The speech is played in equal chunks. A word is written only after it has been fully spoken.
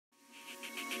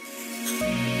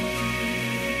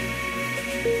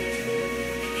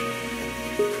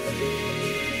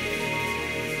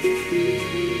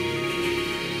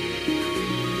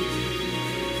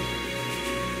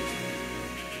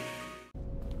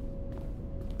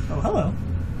Oh, hello.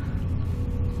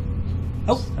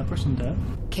 Oh, that person dead.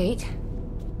 Kate?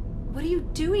 What are you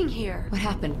doing here? What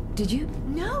happened? Did you?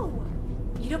 No!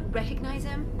 You don't recognize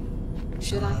him?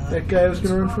 Should I? That guy was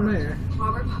gonna run for mayor.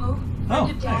 Robert Poe? Oh,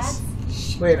 Friend of Dad's?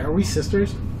 nice. Wait, are we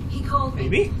sisters? He called me.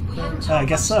 Maybe? We hadn't I talked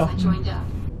guess much so. since I joined up.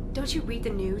 Don't you read the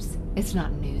news? It's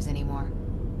not news anymore.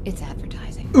 It's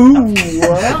advertising. Ooh,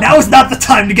 what? Now is not the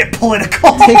time to get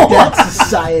political. Take that,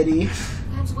 society.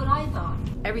 That's what I thought.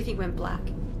 Everything went black.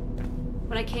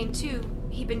 When I came to,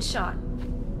 he'd been shot.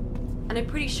 And I'm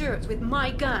pretty sure it's with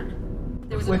my gun.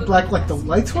 There was a Went book black on like the this.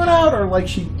 lights went out, or like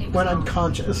she went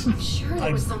unconscious? I'm sure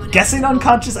there was someone I'm guessing else.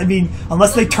 unconscious. I mean,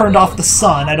 unless they turned off the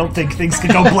sun, I don't think things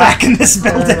could go black in this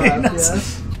Fair building. enough,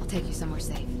 yes. I'll take you somewhere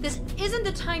safe. This isn't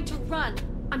the time to run.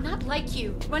 I'm not like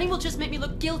you. Running will just make me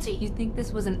look guilty. You think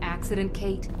this was an accident,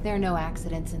 Kate? There are no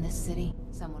accidents in this city.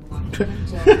 Someone wanted him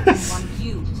dead and wanted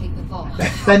you to take the fall.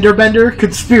 Fender bender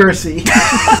conspiracy.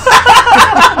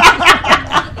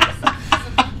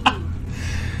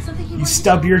 You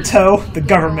stub your toe, the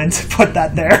government put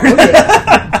that there.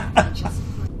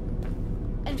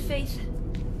 And Faith,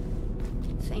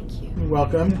 thank you. You're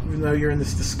welcome, even though you're in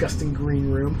this disgusting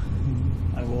green room.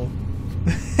 I will.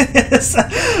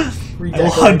 I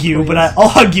will hug you, but I'll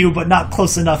hug you, but not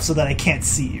close enough so that I can't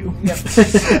see you. Yep.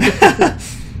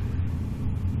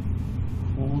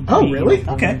 Oh, really?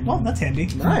 Okay, well that's handy.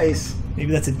 Nice.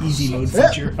 Maybe that's an easy mode Yeah.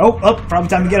 feature. Oh, probably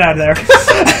time to get out of there.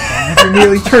 You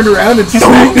immediately turned around and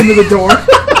smacked into the door.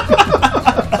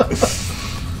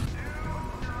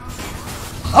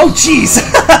 Oh, jeez!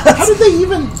 How did they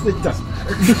even... It doesn't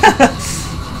matter.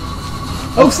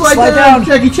 Oh, slide down,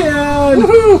 Jackie Chan!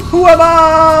 Woohoo! Who am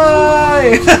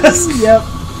I? Yep.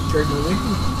 Great movie.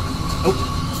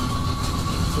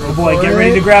 Oh boy, get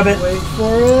ready to grab it. Wait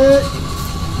for it.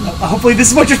 Hopefully this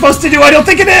is what you're supposed to do. I don't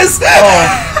think it is!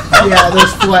 Oh, Yeah,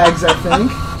 there's flags, I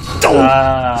think.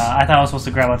 I thought I was supposed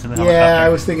to grab onto the helicopter. Yeah, I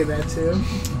was thinking that too.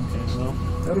 Okay, well,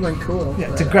 That would have been cool. Yeah,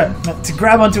 but, to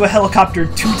grab onto a helicopter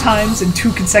 2 times in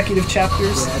 2 consecutive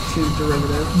chapters. Yeah, too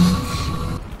derivative.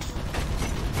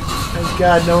 Thank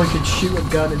God no one can shoot a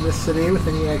gun in this city with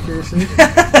any accuracy.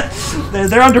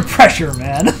 They're under pressure,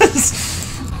 man.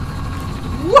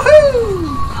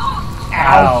 Woohoo!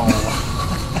 ow.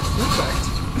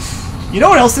 You know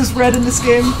what else is red in this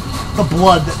game? The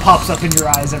blood that pops up in your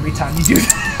eyes every time you do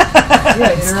that.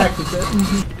 Yeah, interact with it.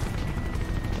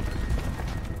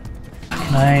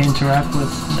 Can I interact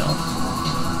with... No.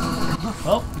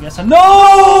 Well, I guess I'm... No!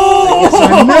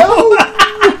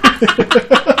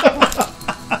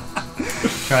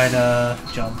 Try to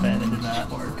jump in, it did not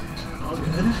work. All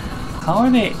good. How are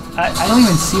they... I don't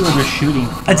even see where they're shooting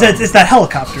from. It's that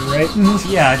helicopter, right?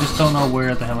 Yeah, I just don't know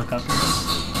where the helicopter is.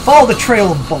 Follow the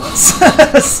trail of bullets.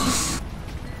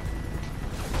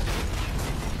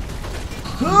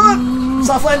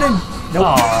 Soft landing!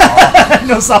 Nope.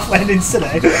 No soft landings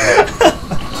today.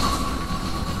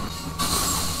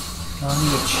 I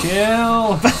need to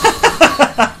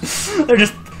chill. They're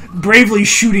just bravely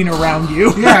shooting around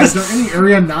you. Yeah, is there any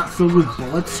area not filled with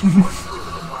bullets?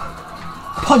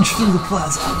 Punch through the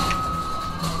plaza.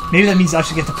 Maybe that means I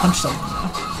actually get to punch someone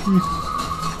now.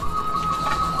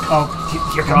 Oh,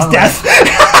 here comes Wrong death.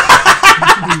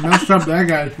 You messed up that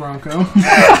guy's Bronco.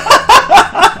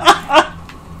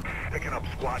 Picking up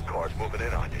squad cars moving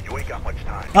in on you. You ain't got much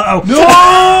time. Uh-oh. No! Yeah,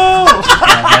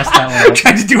 I guessed that one.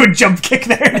 Tried to do a jump kick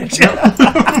there. Didn't you?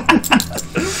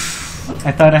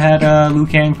 I thought I had Liu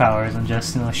Kang powers and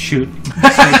just, shoot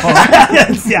straight forward.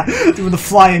 Yes, yeah, doing the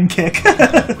flying kick.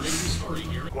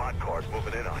 Squad cars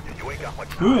moving in on you. You ain't got much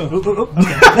time. Okay.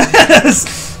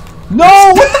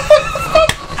 No!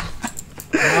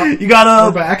 You gotta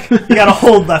We're back. you gotta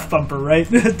hold left bumper, right?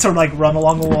 To like run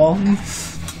along the wall.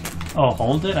 Oh,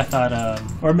 hold it? I thought,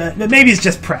 Or maybe it's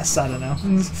just press, I don't know.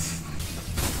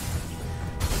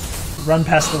 Run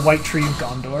past the white tree of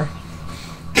Gondor.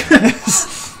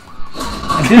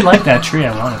 I did like that tree,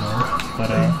 I wanted one. But,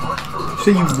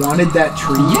 So you wanted that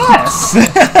tree? yes!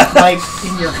 Like,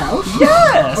 in your house?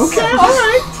 Yes! Okay,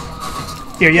 alright.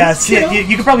 Here, yeah, see,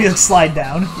 you could probably slide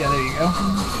down. Yeah, there you go.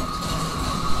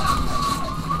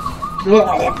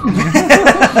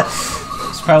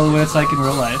 It's probably what it's like in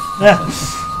real life. Yeah.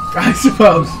 I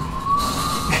suppose.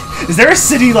 Is there a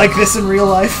city like this in real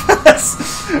life?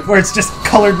 Where it's just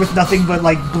colored with nothing but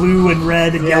like blue and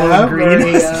red and yellow and green?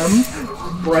 Very,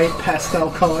 bright pastel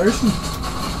colors.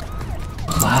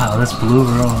 Wow, this blue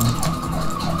room.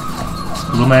 This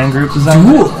Blue Man Group design.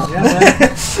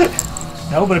 Yeah,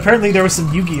 No, but apparently there were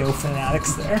some Yu-Gi-Oh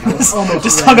fanatics there. Almost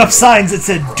Just red. hung up signs that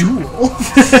said duel.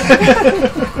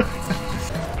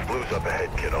 Blues up ahead,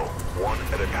 kiddo. One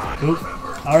at a time. Oop.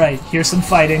 Alright, here's some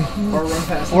fighting. Or run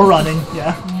past Or running,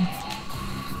 yeah.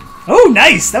 Oh,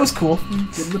 nice! That was cool.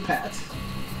 Give him the pat.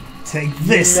 Take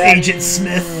this, Agent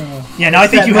Smith. Yeah, now I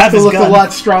think you have to his look gun. a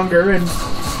lot stronger and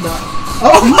not...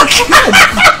 Oh my god!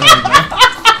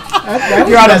 That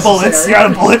You're out of necessary. bullets. You're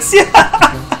out of bullets, yeah.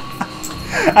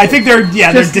 I think they're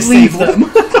Just they're leave disabled. them.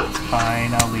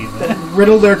 Fine, I'll leave it.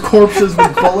 Riddle their corpses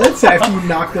with bullets after you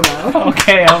knock them out.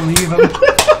 Okay, I'll leave them.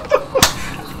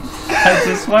 I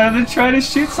just wanted to try to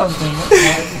shoot something.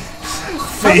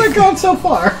 How's that gone so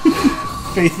far?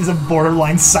 Faith is a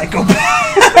borderline psychopath.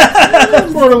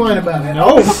 Borderline about it.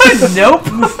 Oh, Nope.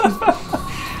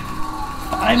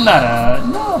 I'm not a...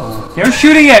 No. They're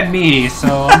shooting at me,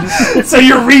 so I'm just... So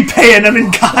you're repaying them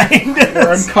in kind.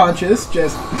 they're unconscious.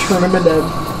 Just turn them into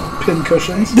pin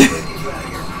cushions.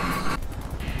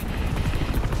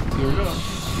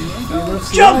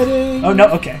 Jump! Oh no,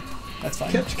 okay. That's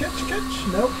fine. Catch, catch, catch.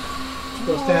 Nope.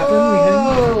 Supposed to happen.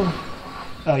 We hit.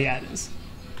 Oh yeah, it is.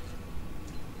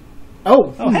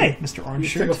 Oh. Oh hey, Mr. Orange You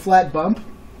Shirt. took a flat bump.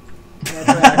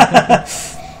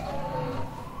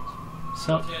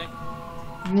 So...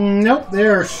 Nope.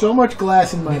 There's so much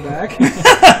glass in my back.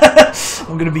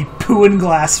 I'm gonna be pooing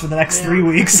glass for the next 3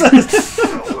 weeks. Elder must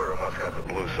have the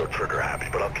blue so trigger happy,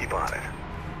 but I'll keep on it.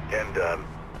 And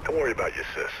don't worry about your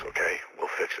sis, okay? We'll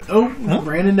fix it. Oh,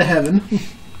 ran into heaven.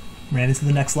 Ran into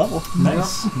the next level.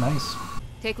 Nice, nice.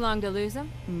 Take long to lose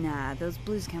them? Nah, those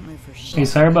blues can't move for shit. Hey,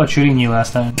 sorry about shooting you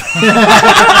last time.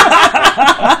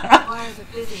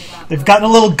 They've gotten a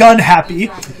little gun happy.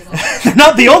 They're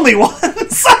not the only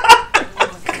ones.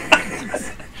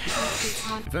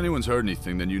 If anyone's heard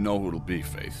anything, then you know who it'll be,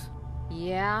 Faith.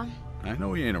 Yeah? I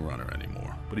know he ain't a runner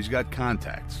anymore, but he's got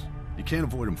contacts. You can't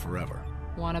avoid him forever.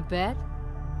 Wanna bet?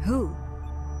 Who?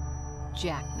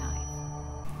 Jackknife.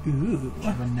 Ooh.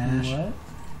 Kevin Nash. What?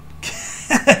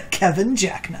 Kevin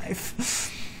Jackknife.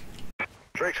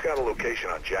 Drake's got a location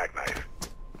on Jackknife.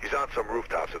 He's on some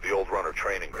rooftops at the old runner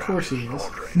training ground. Of course he is.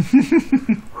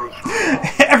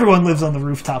 Everyone lives on the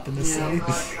rooftop in this city.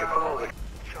 Ooh.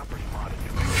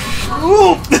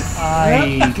 Ooh.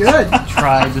 I Good.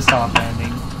 tried the soft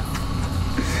landing.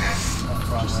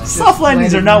 Soft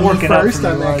landings are not working out first for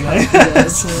on you, that are they?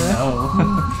 contest. No.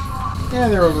 Yeah,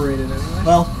 they're overrated anyway.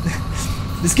 Well,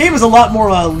 this game is a lot more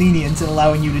lenient in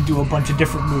allowing you to do a bunch of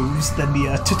different moves than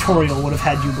the tutorial would have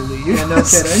had you believe. Yeah, no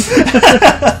kidding.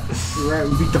 You're right,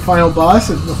 we beat the final boss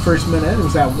in the first minute. It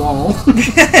was that wall.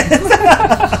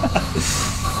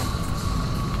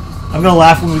 I'm gonna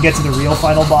laugh when we get to the real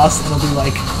final boss, and it'll be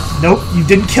like, nope, you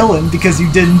didn't kill him because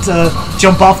you didn't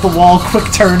jump off the wall,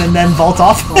 quick turn, and then vault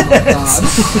off. Oh my god.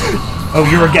 Oh,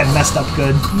 you were getting messed up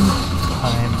good. I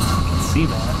can see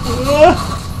that.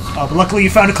 Oh, but luckily you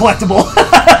found a collectible.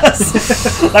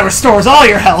 That restores all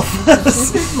your health.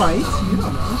 It might. You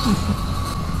don't know.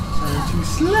 Time to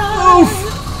slide.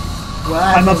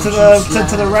 Why I'm up to don't the you slide?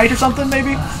 to the right or something,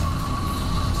 maybe?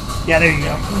 Yeah, there you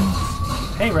go.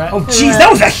 Hey, rat. Oh, jeez, that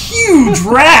was a huge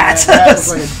rat! That was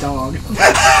like a dog.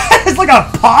 It's like a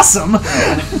possum.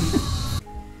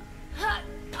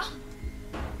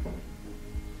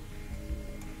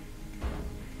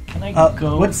 Can I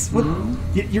go? What?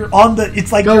 You're on the.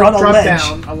 It's like Go you're on a drop ledge.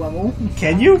 down a level.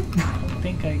 Can you? I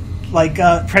think I... Like,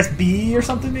 press B or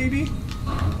something, maybe?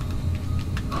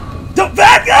 Don't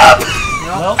back up!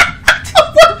 Well,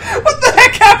 what the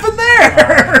heck happened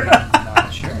there?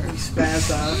 not sure.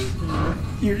 Spaz off.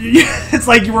 It's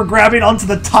like you were grabbing onto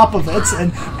the top of it,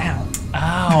 and ow.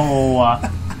 Ow.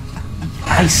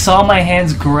 I saw my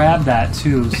hands grab that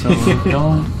too, so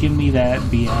don't give me that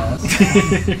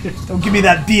BS. Don't give me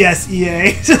that BS,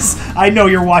 EA. Just, I know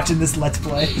you're watching this Let's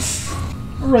Play.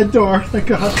 A red door. Thank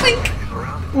God. Clink!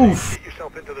 Oof. Get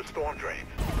yourself into the storm drain.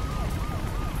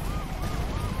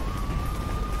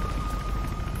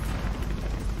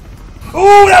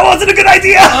 Ooh, that wasn't a good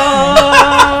idea!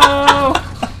 Oh!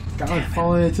 God,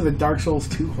 falling into the Dark Souls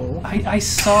 2 hole. I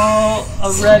saw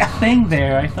a red thing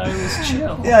there. I thought it was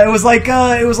chill. Yeah, it was like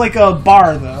a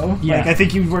bar though. Yeah. Like I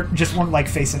think you weren't like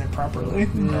facing it properly.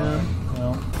 Yeah.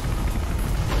 Well.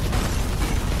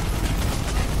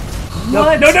 No,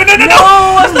 What? no, no, no, no, no!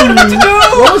 That's not what to do!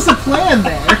 What was the plan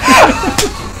there?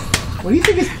 What do you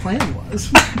think his plan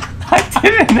was? I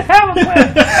didn't have a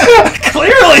plan.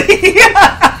 Clearly!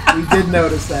 We did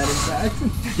notice that, in fact.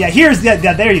 Yeah, here's yeah,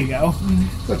 there you go.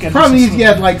 The problem is he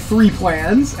had like 3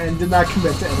 plans and did not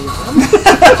commit to any of them.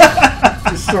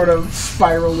 Just sort of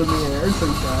spiraled in the air until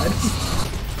he died.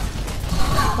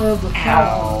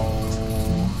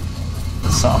 Ow.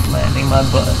 Soft landing my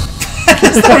butt.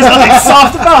 There was nothing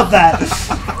soft about that.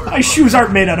 My shoes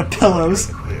aren't made out of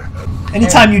pillows.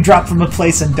 Anytime you drop from a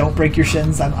place and don't break your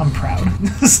shins, I'm proud.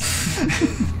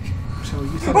 So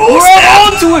you said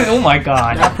Ran onto it! Oh my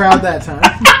god. not proud that time.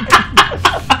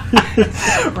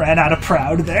 Ran out of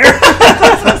proud there.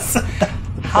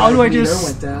 How do I Meter just...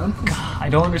 went down. I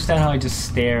don't understand how I just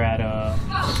stare at a...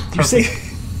 Did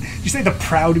you say the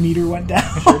proud meter went down?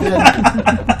 Sure did.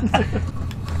 Okay.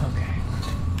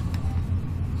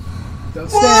 Don't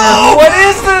Whoa, stand. what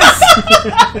is this?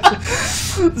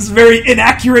 This is very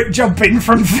inaccurate jumping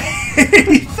from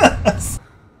Faith.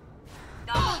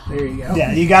 There you go.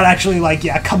 Yeah, you gotta actually, like,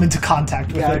 come into contact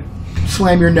with You gotta it.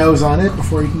 slam your nose on it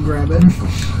before you can grab it.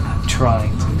 I'm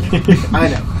trying to. I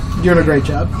know. You're doing a great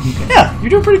job. Yeah, you're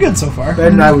doing pretty good so far.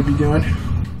 Better than I would be doing.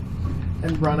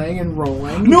 And running and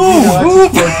rolling. No! You know,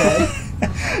 Oop!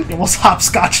 that's You almost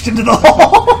hopscotched into the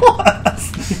hole.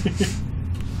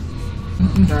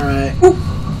 Alright.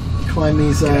 Climb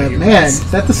these, out of your man, mess.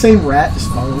 is that the same rat just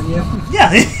following you? Yeah,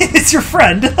 it's your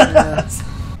friend. Yeah.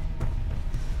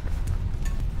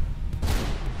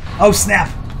 Oh, snap.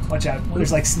 Watch out.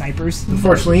 There's, like, snipers.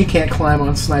 Unfortunately, you can't climb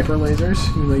on sniper lasers,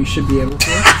 even though you should be able to.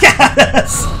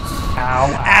 Yes!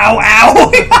 Ow. Ow, ow!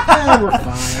 We're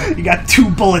fine. You got 2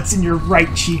 bullets in your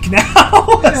right cheek now.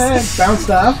 It bounced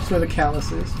off. That's where the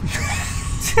callus is.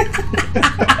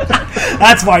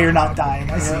 That's why you're not dying,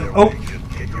 I see. Oh,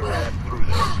 Get your ass through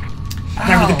there.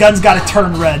 remember, the gun's got to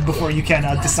turn red before you can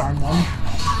disarm them.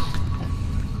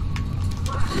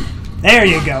 There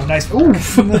you go. Nice work.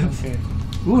 Oof. Okay.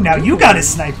 Ooh, now you got a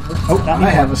sniper. Oh, not me. I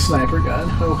have a sniper gun.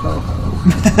 Ho, ho, ho.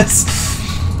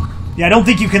 Yeah, I don't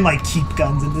think you can, like, keep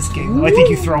guns in this game, though. I think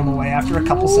you throw them away after a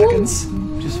couple seconds.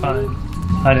 Just fine.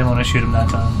 I didn't want to shoot him that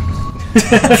time.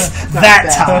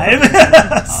 That time.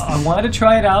 I wanted to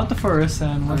try it out the first,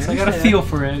 and once I got a feel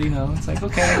for it, it's like,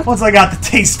 okay. Once I got the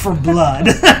taste for blood.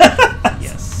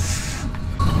 Yes.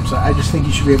 So I just think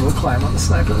you should be able to climb on the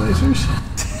sniper lasers.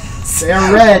 They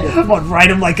are red. I'm gonna ride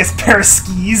him like a pair of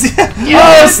skis. Oh,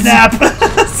 Yes! snap!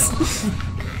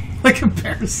 Like a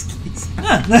pair of skis.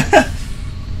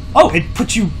 Oh, it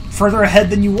put you further ahead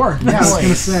than you were. Yeah, I was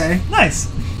gonna say. Nice.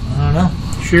 I don't know.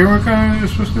 Sure, we're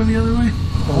supposed to go the other way.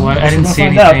 Well, I didn't see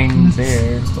find out. anything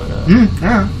there, but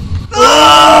Yeah.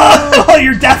 Oh,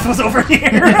 your death was over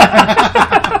here.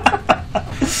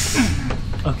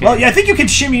 okay. Well, yeah, I think you can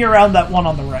shimmy around that one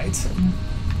on the right.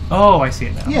 Oh, I see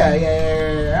it now.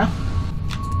 Yeah.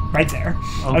 Right there.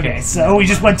 Okay. So we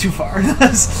just went too far.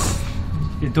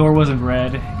 The door wasn't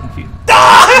red. Confused.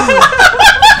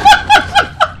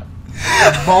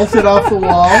 Vaulted off the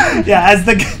wall. Yeah, as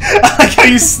the I like how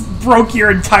you broke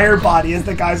your entire body as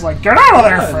the guy's like, get out of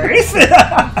there, Faith.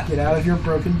 Get out of your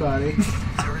broken body.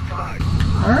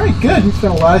 Alright, good. We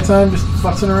spent a lot of time just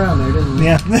fussing around there, didn't we?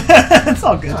 Yeah, it's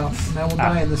all good. Oh, now we'll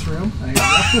die in this room.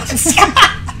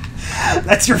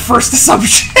 That's your first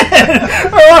assumption.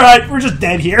 Alright, we're just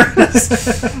dead here.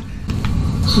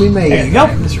 We may There you die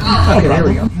go. in this room. Okay, there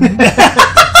we go.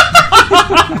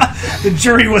 The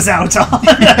jury was out on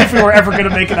if we were ever going to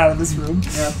make it out of this room.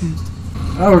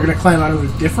 Oh, we're gonna climb out of a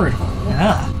different hole.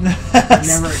 Yeah.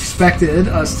 Never expected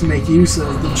us to make use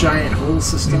of the giant hole We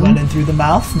system. went in through the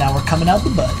mouth, now we're coming out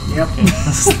the butt. Yep.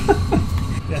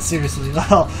 Yeah, seriously.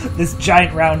 Well, this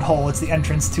giant round hole, it's the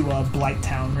entrance to Blight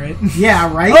Town, right? Yeah,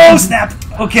 right? Oh, snap!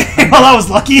 Okay, well, that was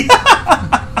lucky.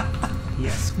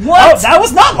 Yes. What? Oh, that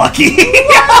was not lucky.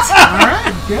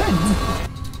 Alright, good.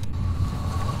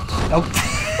 Nope.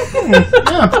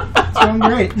 Yeah, it's going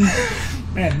great.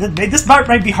 Man, this part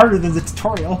might be harder than the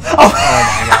tutorial. Oh, Oh my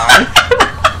god.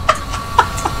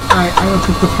 I don't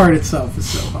think the part itself is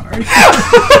so hard.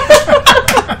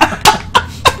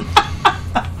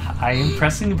 I am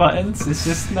pressing buttons. It's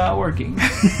just not working.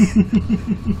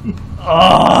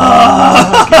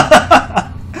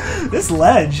 this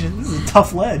ledge. This is a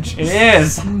tough ledge. It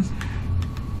is.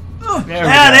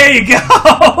 There you go.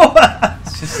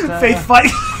 It's just Faith fight.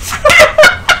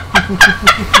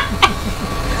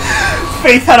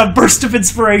 Faith had a burst of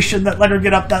inspiration that let her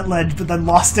get up that ledge, but then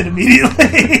lost it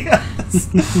immediately. Okay,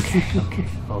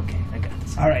 I got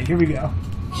this. Alright, here we go.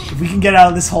 If we can get out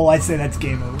of this hole, I'd say that's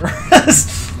game over.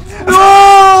 No!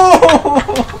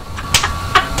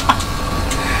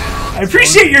 I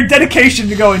appreciate your dedication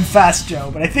to going fast, Joe,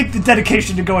 but I think the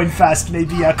dedication to going fast may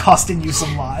be costing you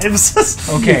some lives.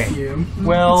 Okay. You.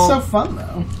 Well, It's so fun,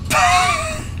 though.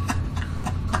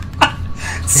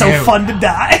 So Ew. fun to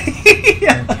die.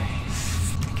 I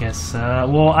guess,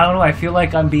 well, I don't know. I feel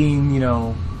like I'm being,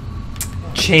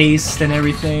 chased and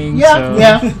everything. Yeah, so.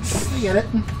 yeah. I get it.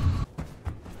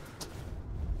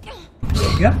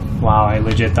 Yep. Wow, I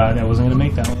legit thought I wasn't gonna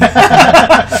make that one.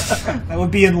 That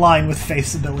would be in line with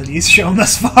Faith's abilities shown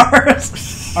thus far.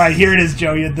 Alright, here it is,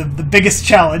 Joe. You had the biggest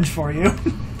challenge for you.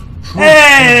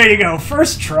 Hey, there you go.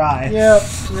 First try. Yep,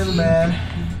 you're the man.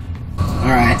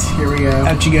 Alright, here we go.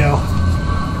 Out you go.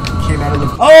 Came out of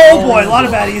the... Oh boy, a lot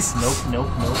of baddies. Nope.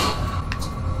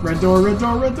 Red door, red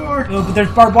door, red door. Oh, but there's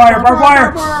barbed wire, barbed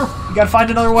wire. You gotta find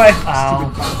another way.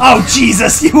 Ow. Oh,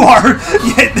 Jesus, you are.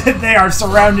 They are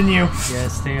surrounding you.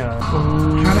 Yes, they are.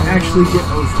 How to actually get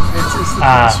over it is the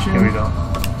question. Here we go.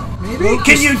 Maybe?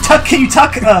 Can you tuck? Can you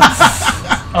tuck?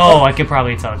 Oh, I could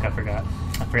probably tuck. I forgot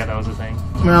that was a thing.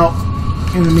 Well,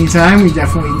 in the meantime, we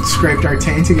definitely scraped our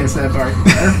taint against that bar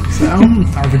there. So,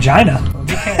 Our vagina.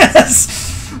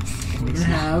 Yes. we can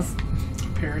have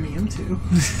perineum too.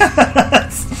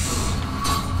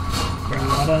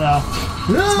 I don't know.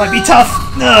 This might be tough.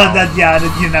 No, yeah, you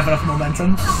didn't have enough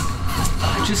momentum.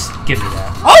 Just give me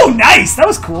that. Oh, nice. That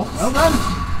was cool. Well done.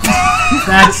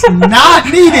 That's not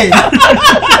needed.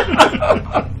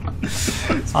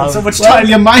 Spent so much Well, time.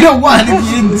 you might have won if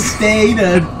you didn't stay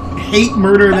to hate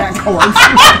murder that corpse.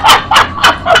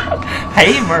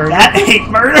 Hey, murder. That hate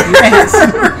murder. Yes.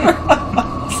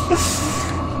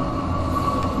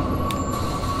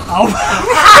 Oh.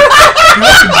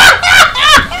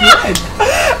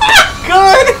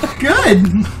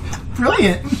 Good.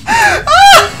 Brilliant.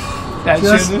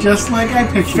 Just like I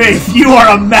pictured. Faith, you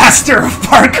are a master of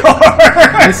parkour.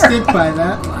 I stick by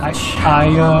that.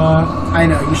 I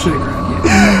know, you should have grabbed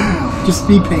it. Just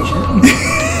be patient.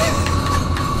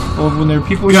 Well, when there are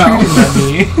people Go. shooting at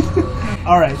me.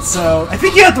 Alright, so I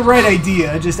think you have the right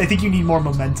idea, just I think you need more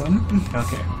momentum.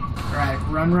 Okay. Alright,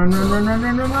 run,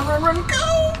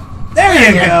 go! There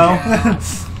you Yeah, go. yeah.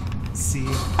 See.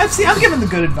 I'm giving the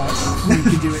good advice. You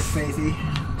can do it, Faithy.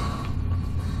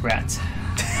 Rat.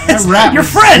 That rat Your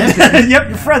was friend! zipping. Yep,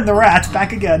 your friend, the rat,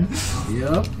 back again.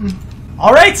 Yep.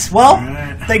 Alright, well,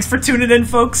 Alright. thanks for tuning in,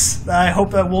 folks. I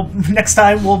hope that next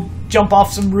time we'll jump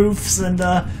off some roofs and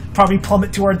probably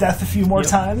plummet to our death a few more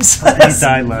times. Please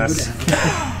die less.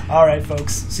 Alright,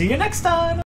 folks. See you next time.